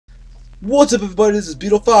What's up, everybody? This is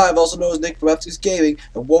Beetle5, also known as Nick from Epsky's Gaming,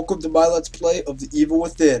 and welcome to my Let's Play of The Evil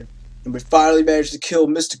Within. And we finally managed to kill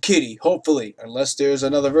Mr. Kitty, hopefully, unless there's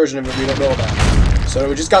another version of it we don't know about. So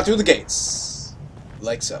we just got through the gates.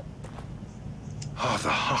 Like so. Oh, the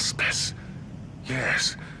hospice.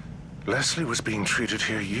 Yes. Leslie was being treated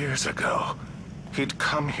here years ago. He'd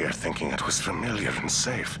come here thinking it was familiar and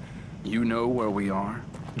safe. You know where we are?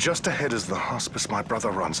 Just ahead is the hospice my brother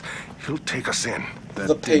runs. He'll take us in.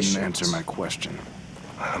 That didn't answer my question.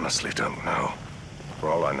 I honestly don't know. For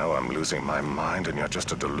all I know, I'm losing my mind and you're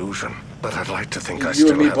just a delusion. But I'd like to think I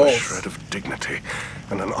still have a shred of dignity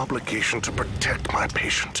and an obligation to protect my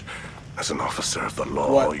patient. As an officer of the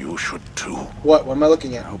law, you should too. What am I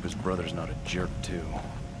looking at? I hope his brother's not a jerk too.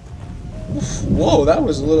 Oof, whoa, that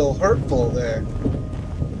was a little hurtful there.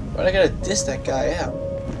 Why'd I gotta diss that guy out?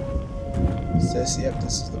 Says, yep,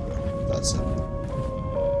 this is the room. Thought so.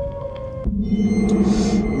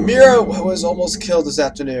 Mira was almost killed this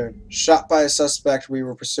afternoon. Shot by a suspect we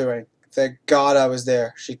were pursuing. Thank God I was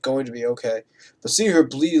there. She's going to be okay. But seeing her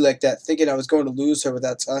bleeding like that, thinking I was going to lose her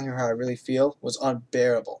without telling her how I really feel, was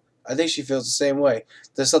unbearable. I think she feels the same way.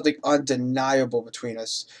 There's something undeniable between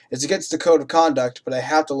us. It's against the code of conduct, but I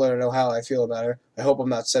have to let her know how I feel about her. I hope I'm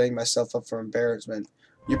not setting myself up for embarrassment.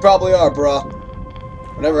 You probably are, brah.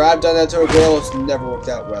 Whenever I've done that to a girl, it's never worked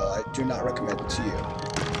out well. I do not recommend it to you.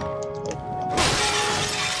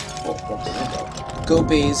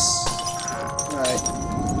 Goopies. Alright.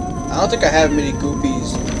 I don't think I have many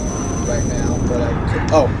goopies right now, but I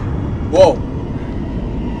could. Oh. Whoa.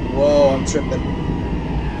 Whoa, I'm tripping.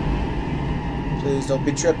 Please don't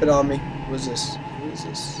be tripping on me. What is this? What is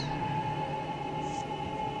this?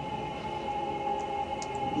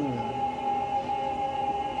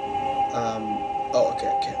 Oh, okay,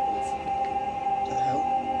 I can't move. What the hell?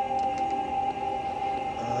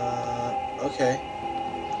 Okay.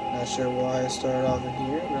 Not sure why I started off in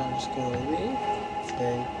here, but I'm just gonna leave.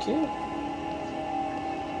 Thank you.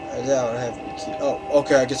 I don't have any keys. Oh,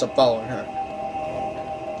 okay, I guess I'm following her.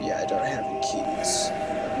 Yeah, I don't have any keys.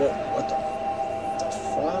 Whoa, what the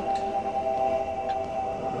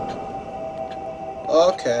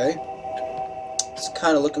fuck? Okay. It's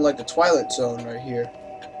kind of looking like the Twilight Zone right here.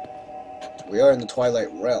 We are in the Twilight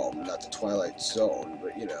Realm, not the Twilight Zone,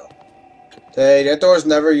 but you know. Hey, that door's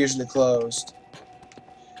never usually closed.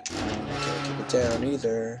 Can't keep it down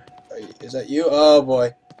either. Is that you? Oh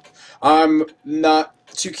boy. I'm not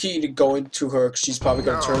too keen to go into her because she's probably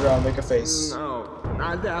going to turn around and make a face. No,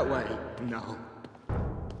 not that way. No.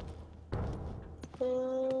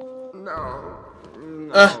 No.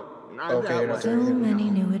 Not okay, that way. So many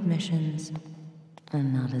new admissions,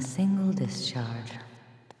 and not a single discharge.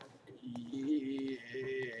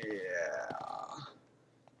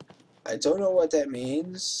 I don't know what that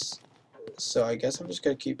means, so I guess I'm just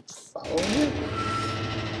gonna keep following it.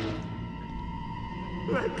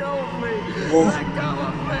 Let go of me! Whoa. Let go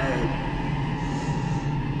of me!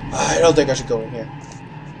 I don't think I should go in here.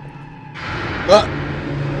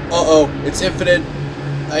 Uh-oh, it's infinite.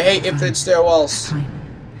 I hate infinite stairwells.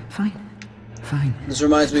 Fine. This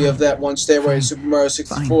reminds me of that one stairway in Super Mario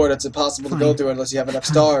 64 that's impossible to go through unless you have enough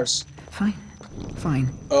stars. Fine. Fine.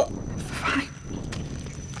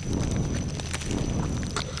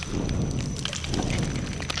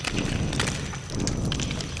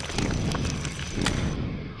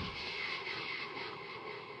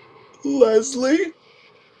 Leslie?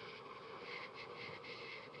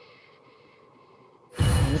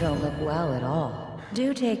 You don't look well at all.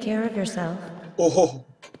 Do take care of yourself.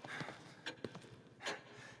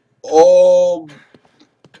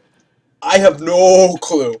 I have no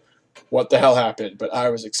clue what the hell happened, but I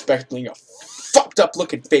was expecting a fucked up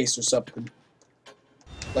looking face or something.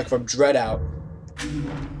 Like from Dread Out.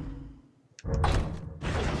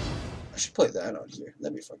 I should play that on here.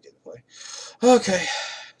 That'd be fun to play. Okay.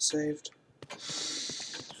 Saved.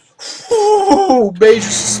 Ooh, major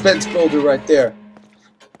suspense builder right there.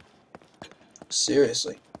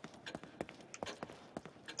 Seriously.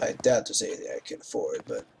 I doubt there's anything I can afford,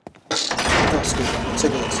 but... Oh, excuse me. Let's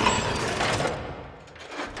take a look.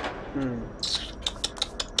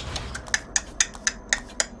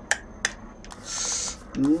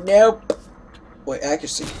 Nope. Wait,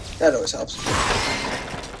 accuracy. That always helps.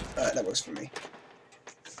 Alright, that works for me.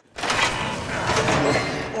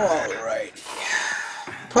 Alright.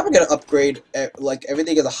 Probably gonna upgrade like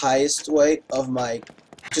everything in the highest way of my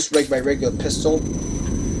just my regular pistol.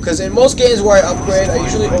 Because in most games where I upgrade, I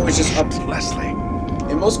usually always just Leslie.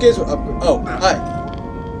 In most games with hi.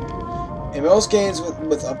 In most games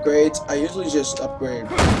with upgrades, I usually just upgrade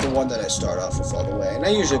the one that I start off with all the way, and I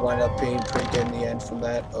usually wind up being pretty good in the end from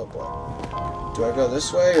that. Oh boy. Do I go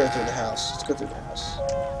this way or through the house? Let's go through the house.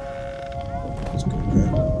 Let's go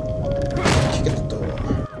there. Kick at the door.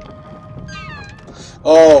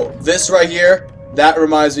 Oh, this right here, that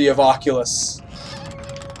reminds me of Oculus.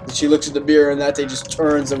 She looks at the mirror and that thing just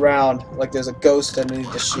turns around like there's a ghost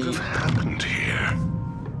underneath the sheet. What happened here?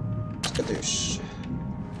 Skadoosh.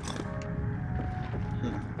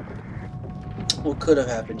 What could have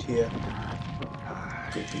happened here?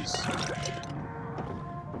 Goopies.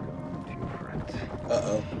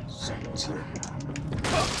 Uh-oh. Someone's here. I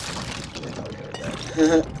thought we heard that.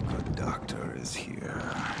 The good doctor is here.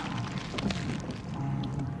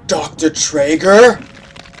 Dr. Traeger?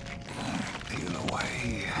 Peel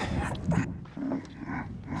away.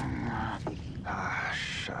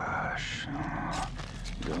 Hush, hush.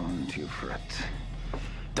 Don't you fret.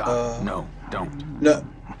 Doc, no, don't. No.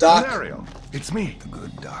 Doc? Valerio, it's me. The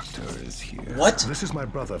good doctor is here. What? This is my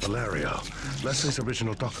brother, Valerio. Leslie's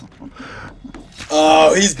original doctor.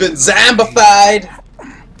 Oh, he's been zombified!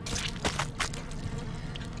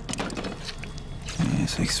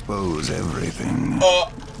 Yes, expose everything.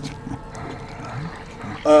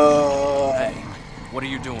 Hey, What are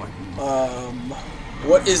you doing?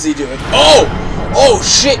 what is he doing? Oh! Oh,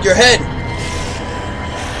 shit, your head!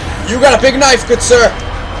 You got a big knife, good sir!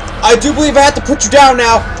 I do believe I have to put you down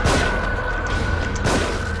now!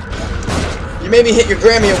 You made me hit your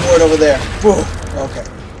Grammy Award over there. Whew. Okay.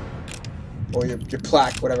 Or your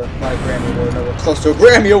plaque, whatever. Not a Grammy Award, no, we're close to a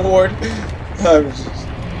Grammy Award!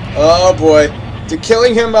 Oh boy. Did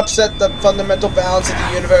killing him upset the fundamental balance of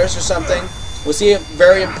the universe or something? Was he a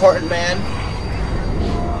very important man?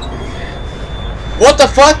 What the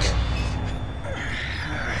fuck?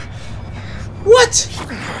 What?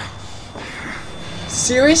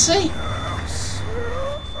 Seriously?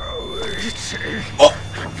 Oh.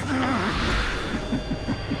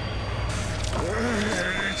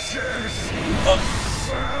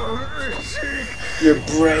 Your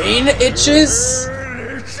brain itches?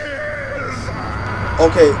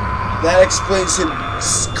 Okay, that explains him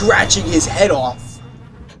scratching his head off.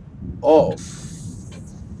 Oh,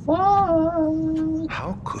 fuck.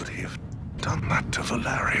 How could he have done that to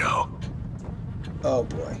Valerio? Oh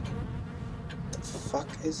boy. The fuck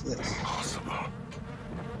is this? Impossible.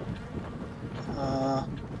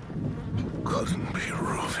 Couldn't be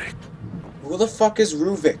Ruvik. Who the fuck is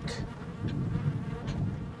Ruvik?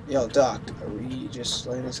 Yo, Doc, are we just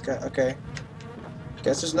letting this guy? Okay.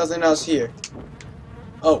 Guess there's nothing else here.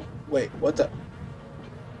 Oh, wait, what the?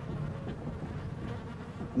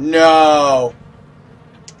 No!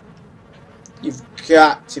 You've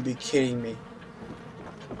got to be kidding me.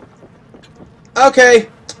 Okay.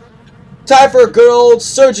 Time for a good old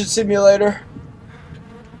surgeon simulator.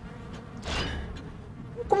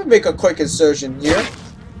 I'm gonna make a quick insertion here.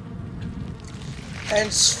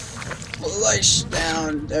 And slice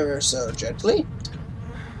down ever so gently.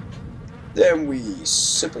 Then we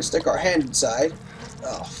simply stick our hand inside.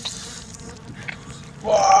 Oh.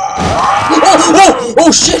 Oh,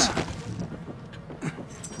 oh shit!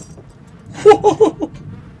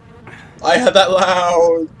 I had that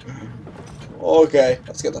loud. Okay,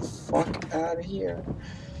 let's get the fuck out of here.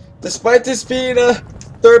 Despite this being a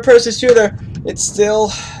third-person shooter, it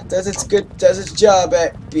still does its job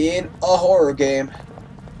at being a horror game.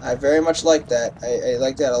 I very much like that. I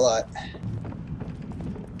like that a lot.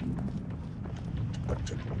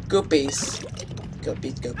 Goopies.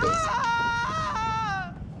 Goopies.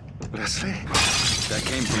 Leslie? That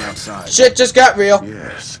came from outside. Shit just got real.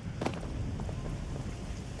 Yes.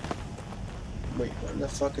 Wait, what the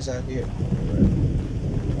fuck is out here?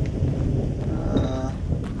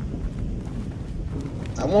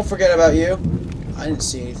 I won't forget about you. I didn't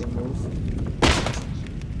see anything move.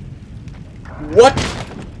 What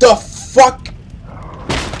the fuck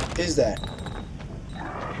is that?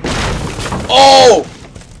 Oh!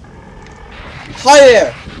 Hi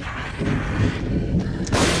there!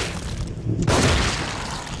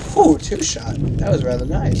 Ooh, 2-shot. That was rather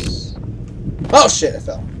nice. Oh shit, I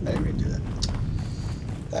fell. I didn't mean to do that.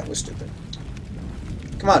 That was stupid.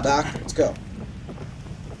 Come on, Doc. Let's go.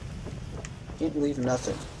 Can't leave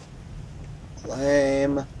nothing.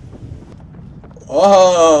 Lame.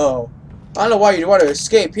 Oh! I don't know why you'd want to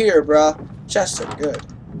escape here, bruh. Chests are good.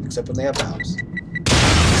 Except when they have bombs.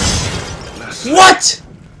 Leslie. What?!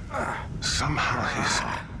 Somehow he's...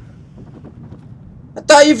 I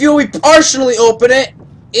thought if you only partially open it,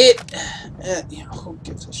 you know, who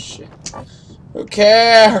gives a shit? Who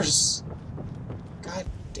cares? God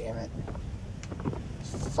damn it.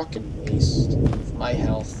 Fucking waste of my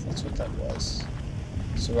health. That's what that was.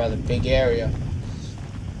 It's a rather big area.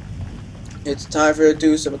 It's time for you to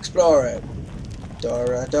do some exploring.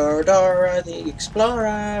 Dora, Dora, Dora, the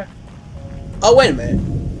Explorer. Oh, wait a minute.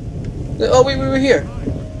 Oh, we were here.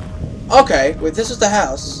 Okay, wait, this is the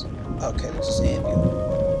house. Okay, this is Zambi.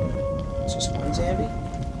 It's just one Zambi?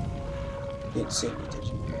 You didn't see me, did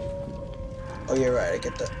you? Oh, you're right. I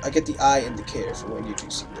get the eye indicator for when you do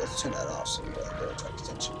see me. Let's turn that off so you don't attract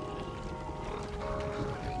attention.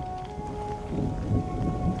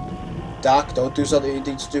 Doc, don't do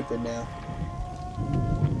anything stupid now.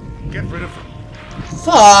 Get rid of them.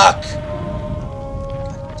 Fuck!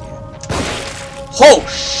 God damn. Oh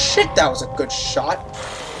shit, that was a good shot.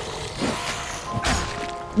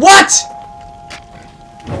 What?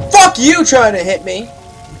 Fuck you trying to hit me.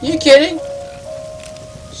 You kidding?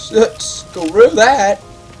 Screw that.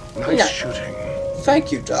 Nice shooting.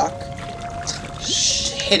 Thank you, Doc.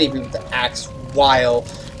 Hitting me with the axe while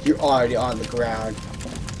you're already on the ground.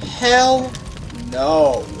 Hell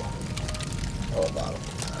no. Oh, a bottle.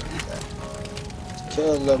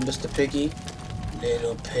 Kill little Mr. Piggy.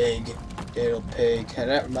 Little pig. Little pig. And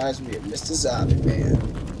that reminds me of Mr. Zombie Man.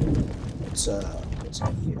 What's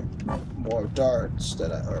in here? More darts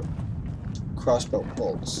or crossbow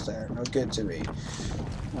bolts there. No good to me.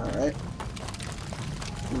 Alright.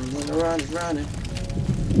 Running.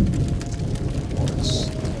 What's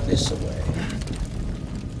this away?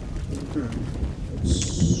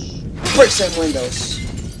 Break some windows.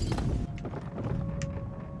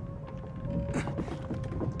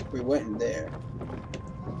 We went in there.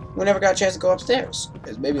 We never got a chance to go upstairs.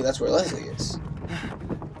 Maybe that's where Leslie is.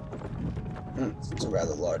 It's a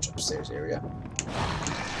rather large upstairs area.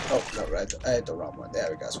 Oh, no, right. I had the wrong one. There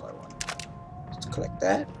we go. That's what I want. Let's collect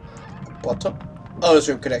that. Bottom. Oh, this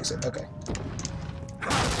room connects it. Okay.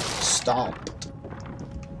 Stomp.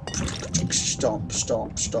 Stomp,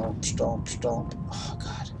 stomp, stomp, stomp, stomp. Oh,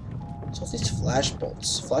 God. So these flash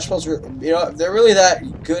bolts. Flash bolts, you know, if they're really that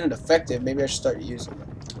good and effective, maybe I should start using them.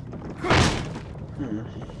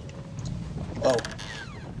 Oh.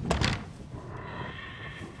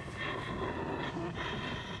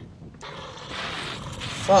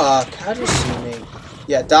 Fuck, how'd you see me?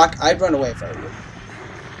 Yeah, Doc, I'd run away if I were you.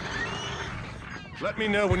 Let me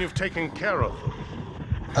know when you've taken care of them.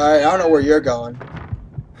 Alright, I don't know where you're going,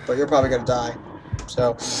 but you're probably gonna die.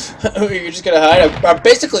 So, you're just gonna hide? I'm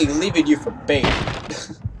basically leaving you for bait.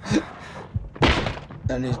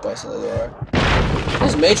 And he's busting the door.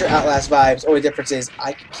 There's major Outlast vibes. Only difference is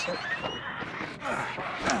I can kill.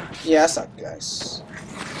 Yeah, that's not nice.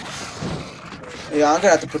 Yeah, I'm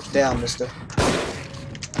gonna have to put you down, mister.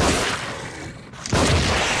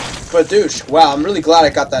 But douche. Wow, I'm really glad I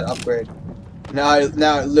got that upgrade. Now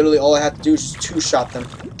literally all I have to do is just two-shot them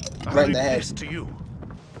right in the head. To you.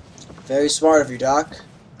 Very smart of you, Doc.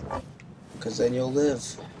 Because then you'll live.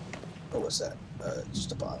 What was that?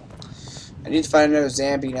 Just a bottle. I need to find another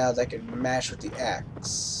Zambi now that I can mash with the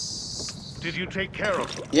axe. Did you take care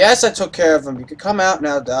of them? Yes, I took care of them. You can come out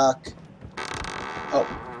now, Doc. Oh.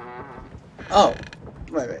 Oh.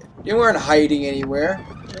 Wait a minute. You weren't hiding anywhere.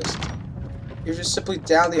 You're just simply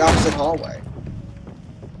down the opposite hallway.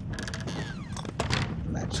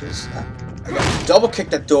 Matches. I gotta double kick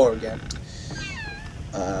that door again.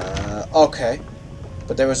 Okay.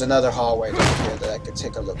 But there was another hallway down here that I could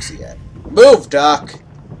take a look-see at. Move, Doc!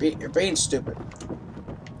 You're being stupid.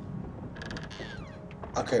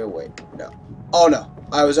 Okay, wait. No. Oh, no.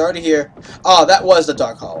 I was already here. Oh, that was the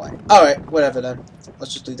dark hallway. Alright, whatever then.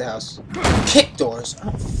 Let's just leave the house. Kick doors! I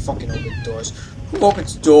don't fucking open doors. Who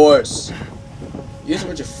opens doors? Use it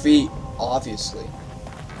with your feet, obviously.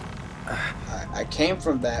 I came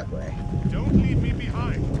from that way. Don't leave me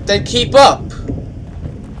behind. Then keep up!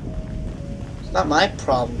 It's not my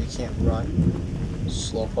problem you can't run.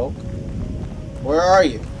 Slowpoke. Where are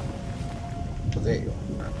you? Oh, there you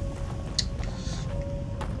are.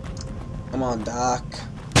 Come on, Doc.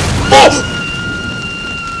 Oh!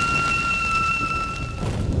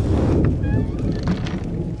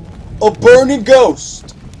 A burning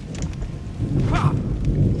ghost!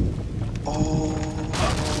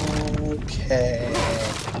 Okay.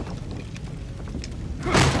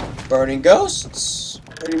 Burning ghosts?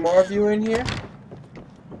 Any more of you in here?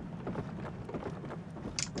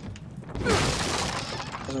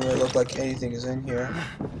 Doesn't really look like anything is in here.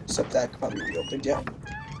 Except that could probably be opened, yeah.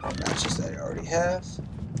 Matches that I already have.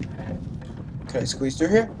 Can I squeeze through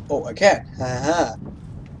here? Oh, I can. Haha.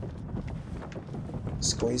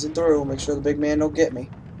 Squeezing through. Make sure the big man don't get me.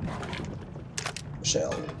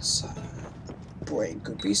 Shells. Brain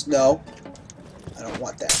goopies. No. I don't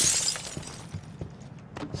want that.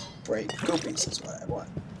 Brain goopies is what I want.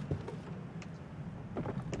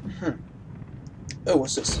 Oh,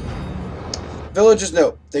 what's this? Villagers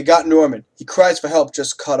note, they got Norman. He cries for help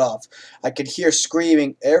just cut off. I could hear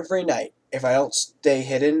screaming every night. If I don't stay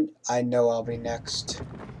hidden, I know I'll be next.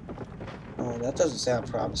 Oh, that doesn't sound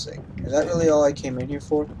promising. Is that really all I came in here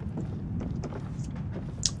for?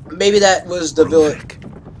 Maybe that was the village.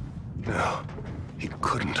 No, he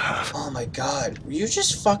couldn't have. Oh my god. Will you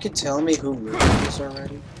just fucking tell me who Ruvik is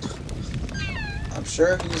already? I'm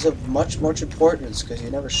sure he's of much importance because you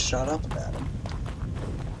never shut up about him.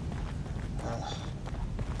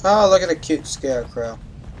 Oh, look at the cute scarecrow.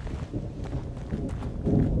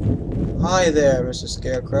 Hi there, Mr.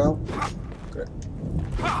 Scarecrow. Good.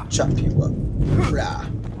 Chop you up. Rah.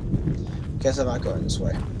 Guess I'm not going this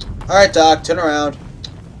way. Alright, Doc, turn around.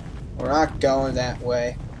 We're not going that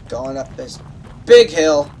way. Going up this big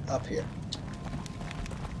hill up here.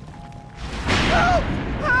 Help!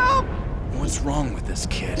 Help! What's wrong with this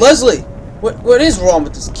kid? Leslie! What is wrong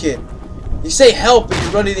with this kid? You say help and you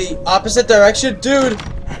run in the opposite direction?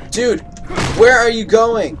 Dude, where are you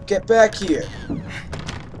going? Get back here.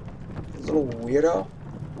 Little weirdo.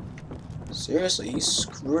 Seriously, he's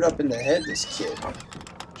screwed up in the head, this kid.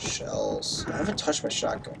 Shells. I haven't touched my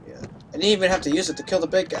shotgun yet. I didn't even have to use it to kill the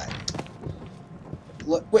big guy.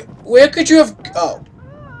 Look, wait, where could you have... Oh.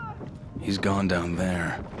 He's gone down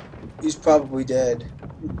there. He's probably dead.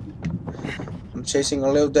 I'm chasing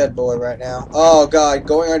a little dead boy right now. Oh god,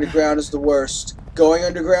 going underground is the worst. Going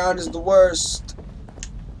underground is the worst.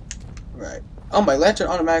 Right. Oh, my lantern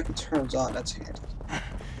automatically turns on. That's handy.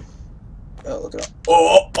 Oh, look at that.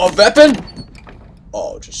 Oh, a weapon?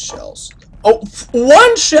 Oh, just shells. Oh,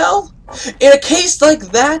 one shell? In a case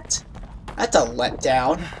like that? That's a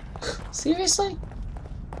letdown. Seriously?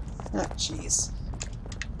 Ah, jeez.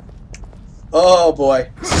 Oh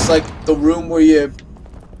boy. This is like the room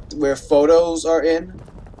where photos are in.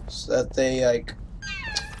 So that they like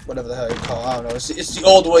whatever the hell you call it. I don't know. It's the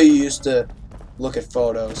old way you used to look at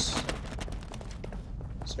photos.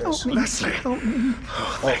 Seriously. Leslie!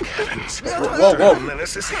 Oh, thank heavens. Whoa.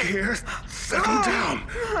 Menace is here. Settle down.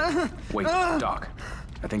 Wait, Doc.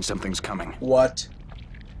 I think something's coming. What?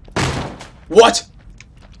 What?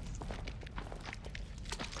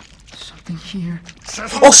 Something here.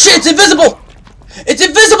 Settle Oh shit, it's invisible! It's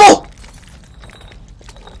invisible!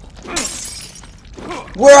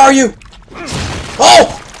 Where are you?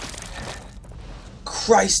 Oh!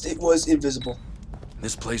 Christ, it was invisible.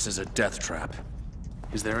 This place is a death trap.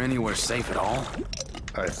 Is there anywhere safe at all?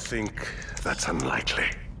 I think that's unlikely.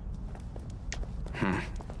 Can't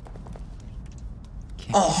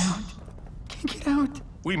Oh. get out.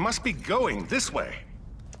 We must be going this way.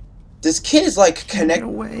 This kid is like Get connected.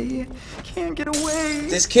 away. Can't get away.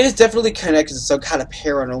 This kid is definitely connected to some kind of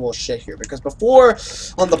paranormal shit here. Because before,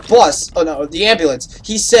 on the bus, oh no, the ambulance,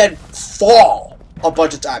 he said fall a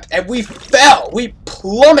bunch of times. And we fell. We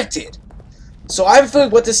plummeted. So I have a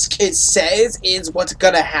feeling what this kid says is what's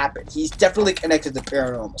gonna happen. He's definitely connected to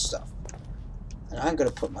paranormal stuff. And I'm gonna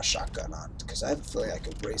put my shotgun on, because I have a feeling I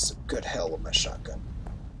can raise some good hell with my shotgun.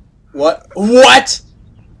 What? What?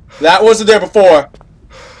 That wasn't there before.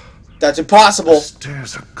 That's impossible. The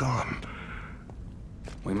stairs are gone.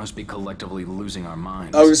 We must be collectively losing our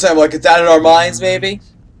minds. I was gonna say, like, is that in our minds, maybe?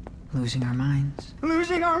 Losing our minds.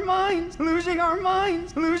 Losing our minds. Losing our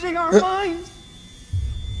minds. Losing our minds.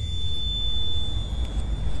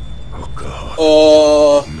 Oh god.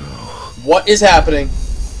 Oh. No. What is happening?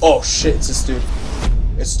 Oh shit, it's this dude.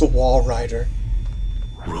 It's the Wall Rider.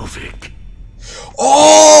 Ruvik.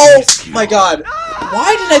 Oh my god.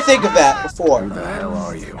 Why did I think of that before? Who the hell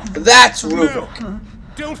are you? That's Ruvik.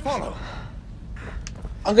 Don't follow.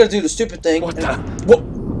 I'm gonna do the stupid thing. What and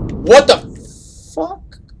what the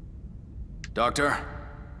fuck? Doctor?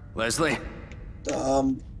 Leslie?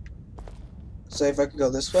 Say if I could go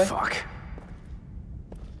this way. Fuck.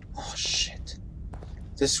 Oh shit.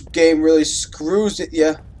 This game really screws it,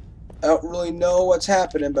 yeah. I don't really know what's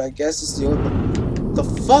happening, but I guess it's the only... The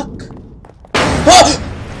fuck? Ah!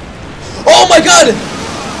 Oh my god!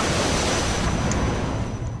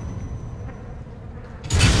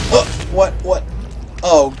 What?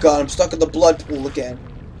 Oh god, I'm stuck in the blood pool again.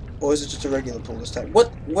 Or is it just a regular pool this time?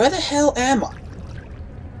 What? Where the hell am I?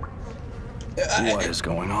 What is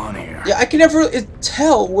going on here? Yeah, I can never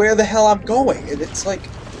tell where the hell I'm going. And it's like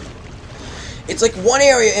one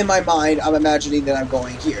area in my mind I'm imagining that I'm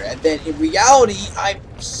going here, and then in reality I'm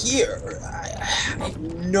here. I have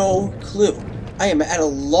no clue. I am at a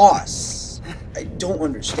loss. I don't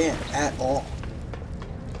understand at all.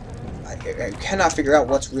 I cannot figure out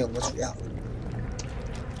what's real and what's reality.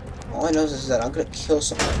 All I know is that I'm gonna kill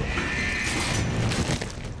somebody.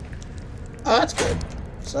 Oh, that's good.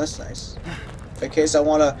 So that's nice. In case I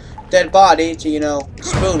want a dead body to, you know,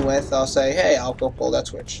 spoon with, I'll say, hey, I'll go pull that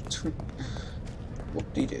switch.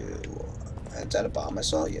 Whoop-de-doo. Is that a bomb I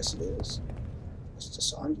saw? Yes, it is. Let's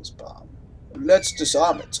disarm this bomb. Let's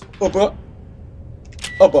disarm it. Uppa.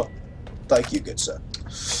 Uppa. Thank you, good sir.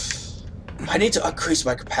 I need to increase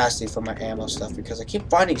my capacity for my ammo stuff because I keep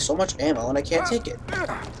finding so much ammo and I can't take it.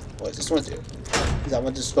 What does this one do? Is that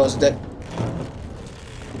one dispose of dead?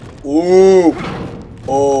 Ooh!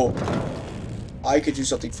 Oh! I could do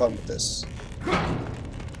something fun with this.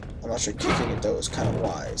 I'm not sure kicking it though is kind of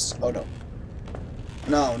wise. Oh no.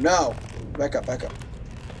 No, no! Back up, back up.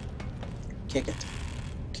 Kick it.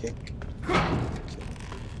 Kick.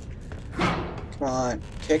 Come on.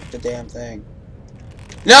 Kick the damn thing.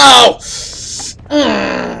 No!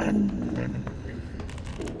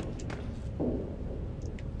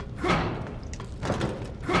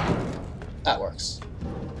 That works.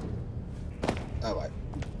 Alright.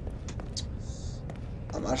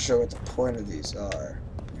 I'm not sure what the point of these are.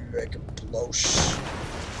 Maybe I can blow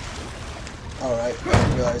Alright, I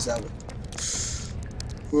didn't realize that would.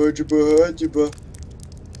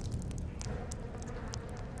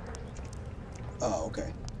 Oh,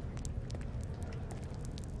 okay.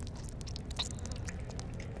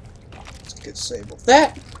 Let's disable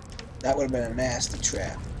that. That would have been a nasty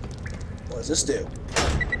trap. What does this do?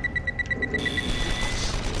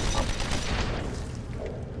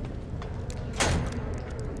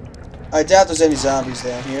 I doubt there's any zombies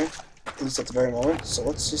down here, at least at the very moment, so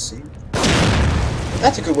let's just see.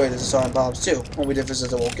 That's a good way to disarm bombs too. Only difference is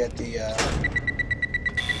that we'll get the,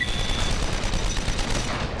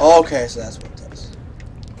 Okay, so that's what it does.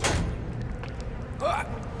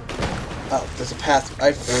 Oh, there's a path.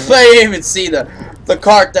 I didn't even see the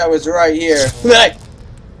cart that was right here.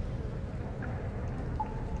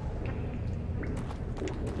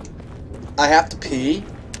 I have to pee,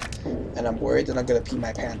 and I'm worried that I'm gonna pee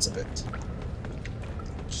my pants a bit.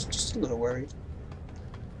 Just a little worried.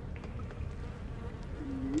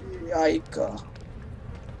 Yikes.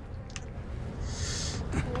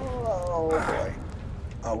 Oh boy.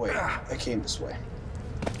 Oh wait, I came this way.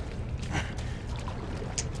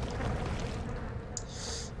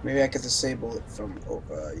 Maybe I could disable it from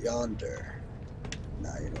over yonder.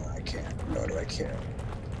 Nah, you know what, I can't. Nor do I care.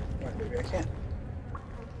 Well, maybe I can.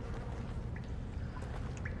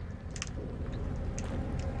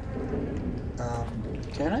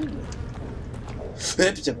 Can I? It's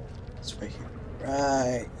right here.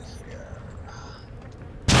 Right here.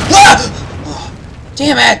 Ah! Oh,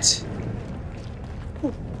 damn it!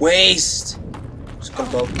 Waste! Just go,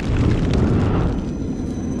 go.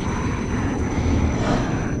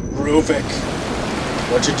 Ruvik,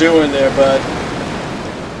 what you doing there, bud?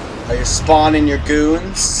 Are you spawning your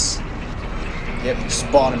goons? Yep, you're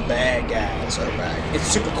spawning bad guys, alright. It's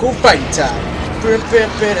super cool fighting time.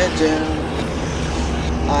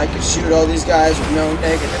 I can shoot all these guys with no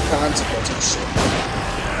negative consequences.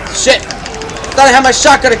 Shit! Shit! I thought I had my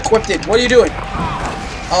shotgun equipped. What are you doing?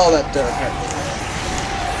 Oh, that dirt hurt me.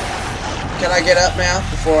 Can I get up now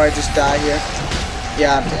before I just die here?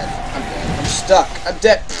 Yeah, I'm dead. I'm dead. I'm stuck. I'm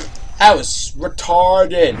dead. I was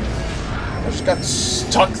retarded. I just got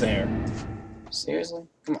stuck there. Seriously?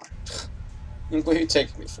 Come on. What are you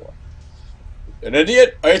taking me for? An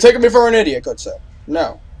idiot? Are you taking me for an idiot, good sir?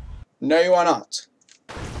 No. No, you are not.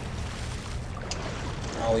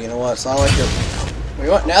 Oh, you know what? It's not like you're... You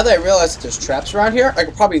know what? Now that I realize that there's traps around here, I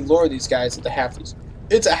could probably lure these guys into half these.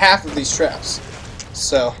 It's a half of these traps.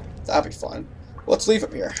 So, that'll be fun. Let's leave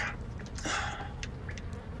them here.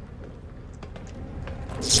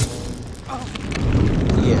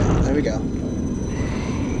 Yeah, there we go.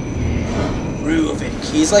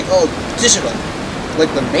 Ruvik. He's like, oh, digital.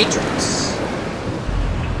 Like the Matrix.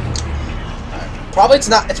 Alright. Probably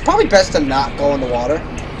it's probably best to not go in the water.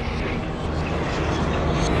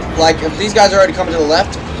 Like, if these guys are already coming to the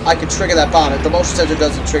left, I could trigger that bomb. If the motion sensor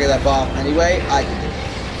doesn't trigger that bomb anyway, I can do it.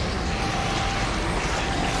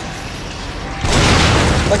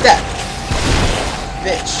 Like that.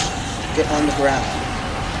 Bitch. Get on the ground.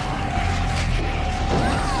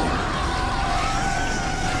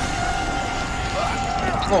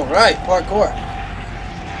 Alright, parkour.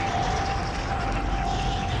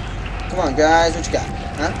 Come on, guys. What you got?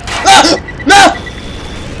 Huh? Ah! No!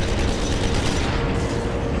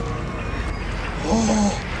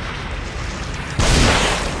 Oh.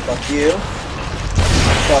 Fuck you.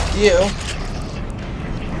 Fuck you.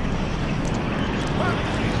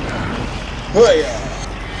 Hiya.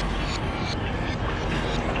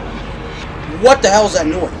 What the hell is that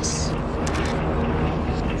noise?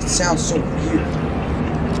 It sounds so weird.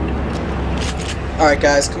 Alright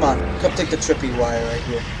guys, come on. Come take the trippy wire right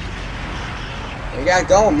here. You gotta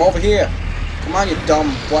go. I'm over here. Come on, you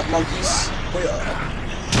dumb butt monkeys.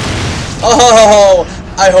 Oh,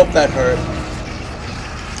 I hope that hurt.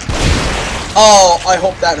 Oh, I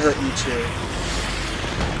hope that hurt you too.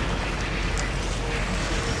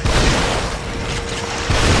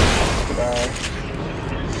 Goodbye.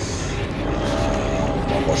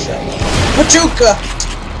 One more shot. Pachuca!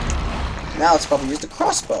 Now let's probably use the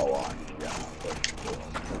crossbow on.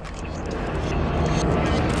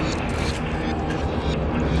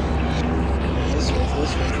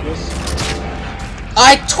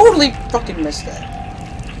 I totally fucking missed that.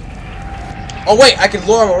 Oh wait, I can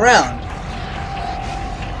lure him around.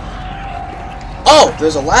 Oh,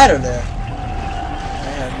 there's a ladder there. I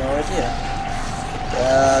had no idea.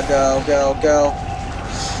 Go, go, go.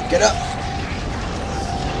 Get up.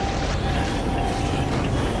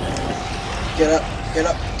 Get up, get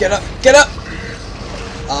up, get up, get up!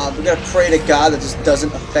 We gotta pray to God that this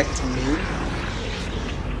doesn't affect me.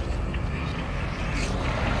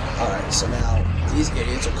 Alright, so now these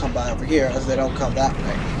idiots will come by over here if they don't come that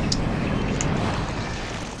way.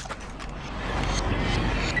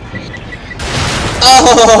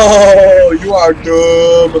 Oh, you are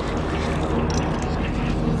dumb.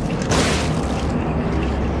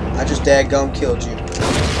 I just daggum killed you.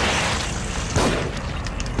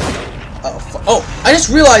 Oh, I just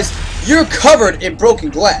realized you're covered in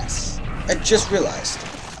broken glass. I just realized.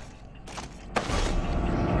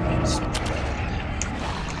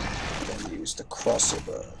 Then use the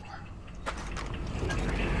crossover.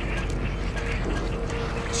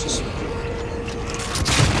 Just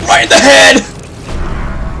right in the head!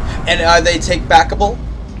 And are they take backable?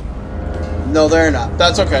 No, they're not.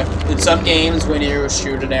 That's okay. In some games, when you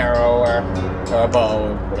shoot an arrow or a bow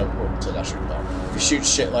or whatever, if you shoot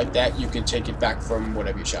shit like that, you can take it back from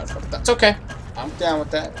whatever you shot from. That's okay. I'm down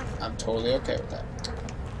with that. I'm totally okay with that.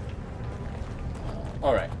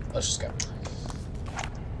 Alright, let's just go.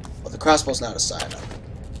 Well, the crossbow's not a side up.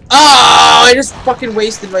 Oh, I just fucking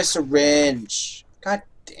wasted my syringe. God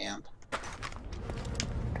damn.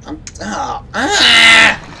 I'm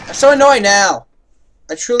so annoyed now.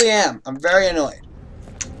 I truly am. I'm very annoyed.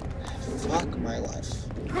 Fuck my life.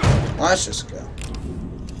 Well, let's just go.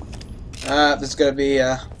 This is gonna be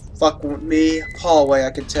a fuck with me hallway,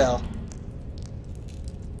 I can tell.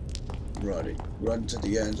 Run to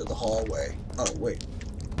the end of the hallway. Oh, wait.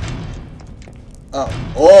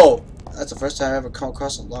 Oh, that's the first time I ever come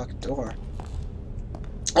across a locked door.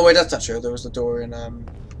 Oh, wait, that's not true. There was the door in, ammo.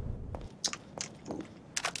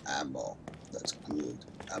 That's good.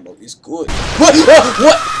 Ammo is good. What?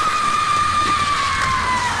 What?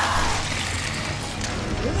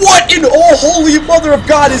 What in all holy mother of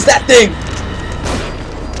God is that thing?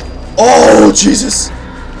 Oh, Jesus.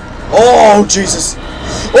 Oh, Jesus.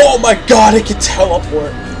 Oh, my God, it can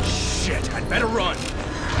teleport. Shit, I'd better run.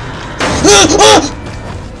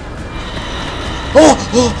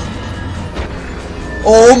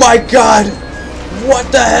 Oh, my God.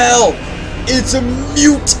 What the hell? It's a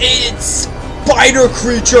mutated spider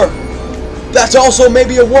creature. That's also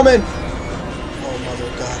maybe a woman. Oh, mother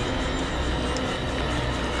of God.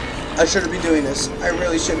 I shouldn't be doing this. I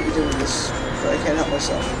really shouldn't be doing this. But I can't help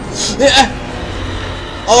myself.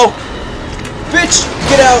 Oh! Bitch!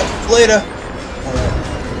 Get out! Later. Alright.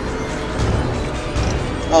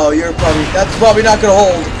 Oh, that's probably not gonna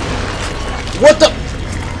hold. What the?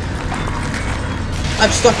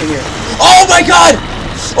 I'm stuck in here. Oh my God!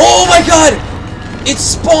 Oh my God! It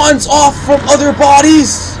spawns off from other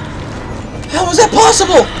bodies! How is that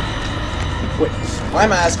possible? Wait, why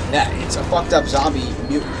am I asking that? It's a fucked up zombie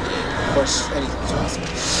mutant. Of course, anything's possible.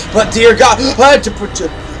 But dear God, I had to put you.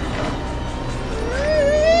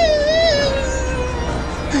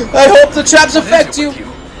 I hope the traps affect you.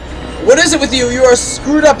 What is it with you? You are a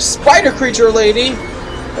screwed up spider creature, lady.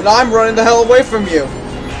 And I'm running the hell away from you.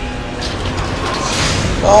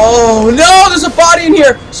 Oh no, there's a body in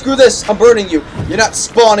here. Screw this, I'm burning you. You're not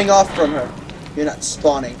spawning off from her. You're not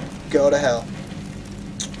spawning. Go to hell.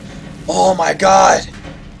 Oh my God.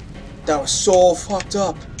 That was so fucked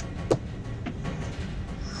up.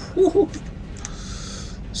 Woo.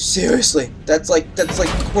 Seriously, that's like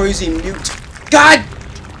crazy mute. God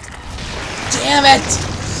damn it!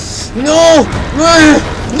 No!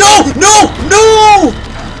 No! No! No!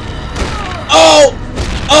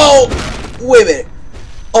 Oh! Wait a minute.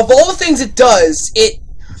 Of all the things it does, it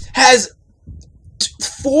has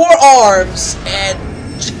 4 arms and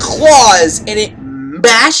claws, and it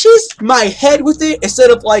mashes my head with it instead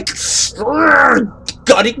of like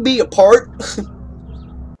gutting me apart.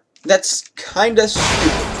 That's kinda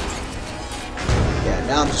stupid. Yeah,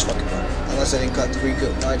 now I'm just fucking running. Unless I didn't collect the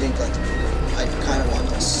reboot. No, I didn't collect the reboot. I kinda want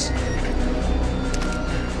this.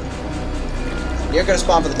 You're gonna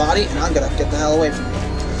spawn for the body, and I'm gonna get the hell away from you.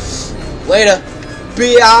 Later,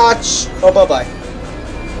 biatch. Oh, bye-bye.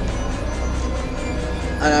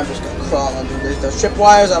 And I'm just gonna crawl under those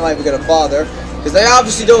tripwires. I'm not even gonna bother, because they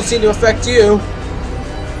obviously don't seem to affect you.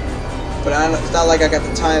 But it's not like I got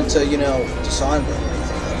the time to, you know, disarm them or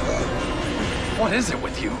anything like that. What is it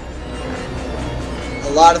with you?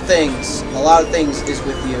 A lot of things. A lot of things is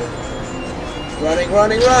with you. Running.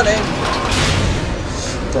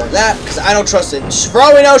 Burn that, because I don't trust it. For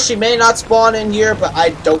all we know, she may not spawn in here, but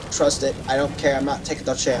I don't trust it. I don't care. I'm not taking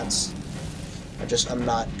the chance. I'm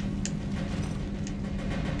not.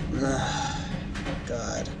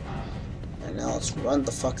 God. And now let's run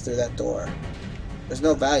the fuck through that door. There's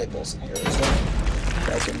no valuables in here, is there?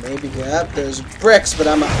 I can maybe grab. There's bricks, but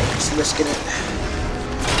I'm not just risking it.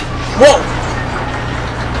 Whoa!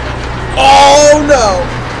 Oh no!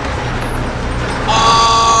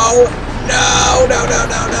 Oh no! No!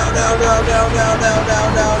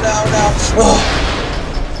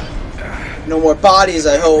 No more bodies,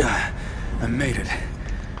 I hope. I made it.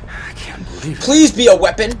 I can't believe it. Please be a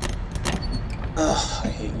weapon. Ugh, I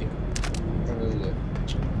hate you. I really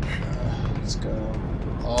do. Let's go.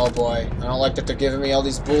 Oh boy, I don't like that they're giving me all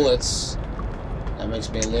these bullets. That makes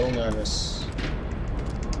me a little nervous.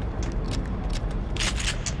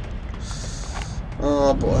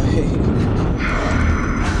 Oh boy.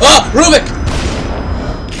 Ah! Rubik!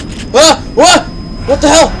 Ah! What? What the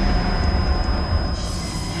hell?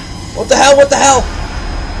 What the hell? What the hell?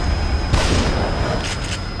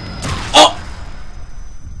 Oh!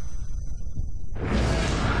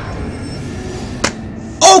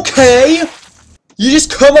 Okay! You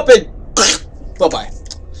just come up and... Bye-bye.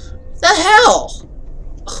 The hell?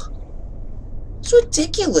 It's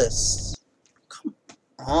ridiculous. Come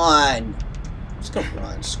on. I'm just gonna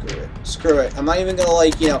run. Screw it. Screw it. I'm not even gonna,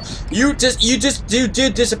 like, you know... You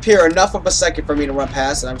did disappear enough of a second for me to run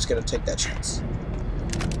past, and I'm just gonna take that chance.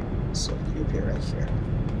 So, you appear right here.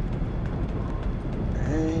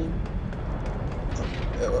 Alright.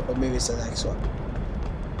 Oh, maybe it's the next one.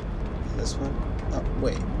 This one? Oh,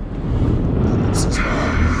 wait.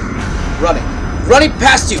 Running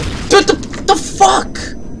past you. What the fuck?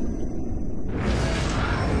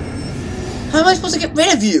 How am I supposed to get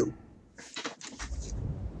rid of you?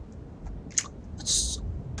 It's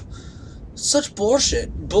such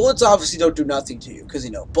bullshit. Bullets obviously don't do nothing to you, because,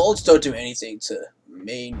 you know, bullets don't do anything to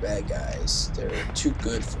main bad guys. They're too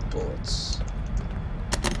good for bullets.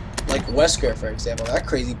 Like Wesker, for example. That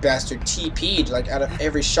crazy bastard TP'd, like, out of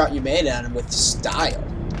every shot you made at him with style.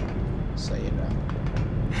 So, you know.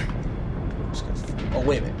 Oh,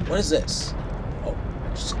 wait a minute. What is this? Oh, I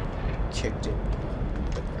just kicked it.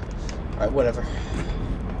 Alright, whatever.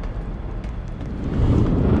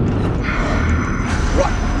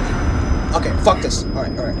 Run! Okay, fuck this.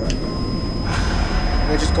 Alright. Maybe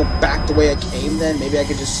I just go back the way I came then? Maybe I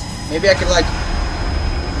could, like,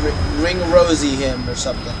 ring Rosie him or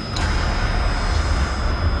something.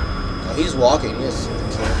 Oh, he's walking. He is the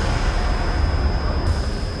kid.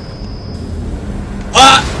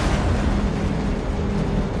 Ah!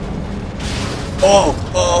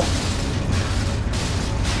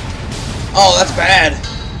 Oh, that's bad.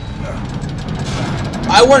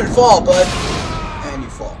 I wouldn't fall, bud. And you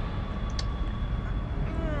fall.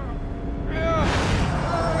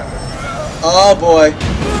 Oh, boy.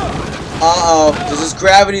 Uh-oh. This is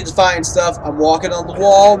gravity-defying stuff. I'm walking on the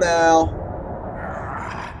wall now.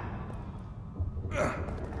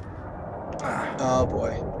 Oh,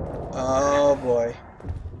 boy. Oh, boy.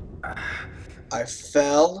 I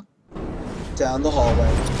fell down the hallway.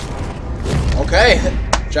 Okay,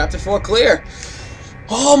 chapter 4 clear.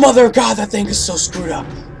 Oh, mother of God, that thing is so screwed up.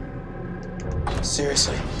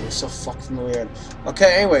 Seriously, you're so fucking weird.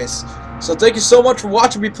 Okay, anyways, so thank you so much for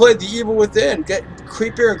watching me play The Evil Within. Get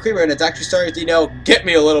creepier and creepier, and it's actually starting to, you know, get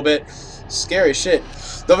me a little bit. Scary shit.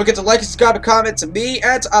 Don't forget to like and subscribe and comment to me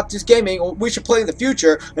and to Optimus Gaming, what we should play in the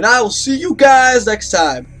future, and I will see you guys next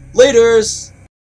time. Laters!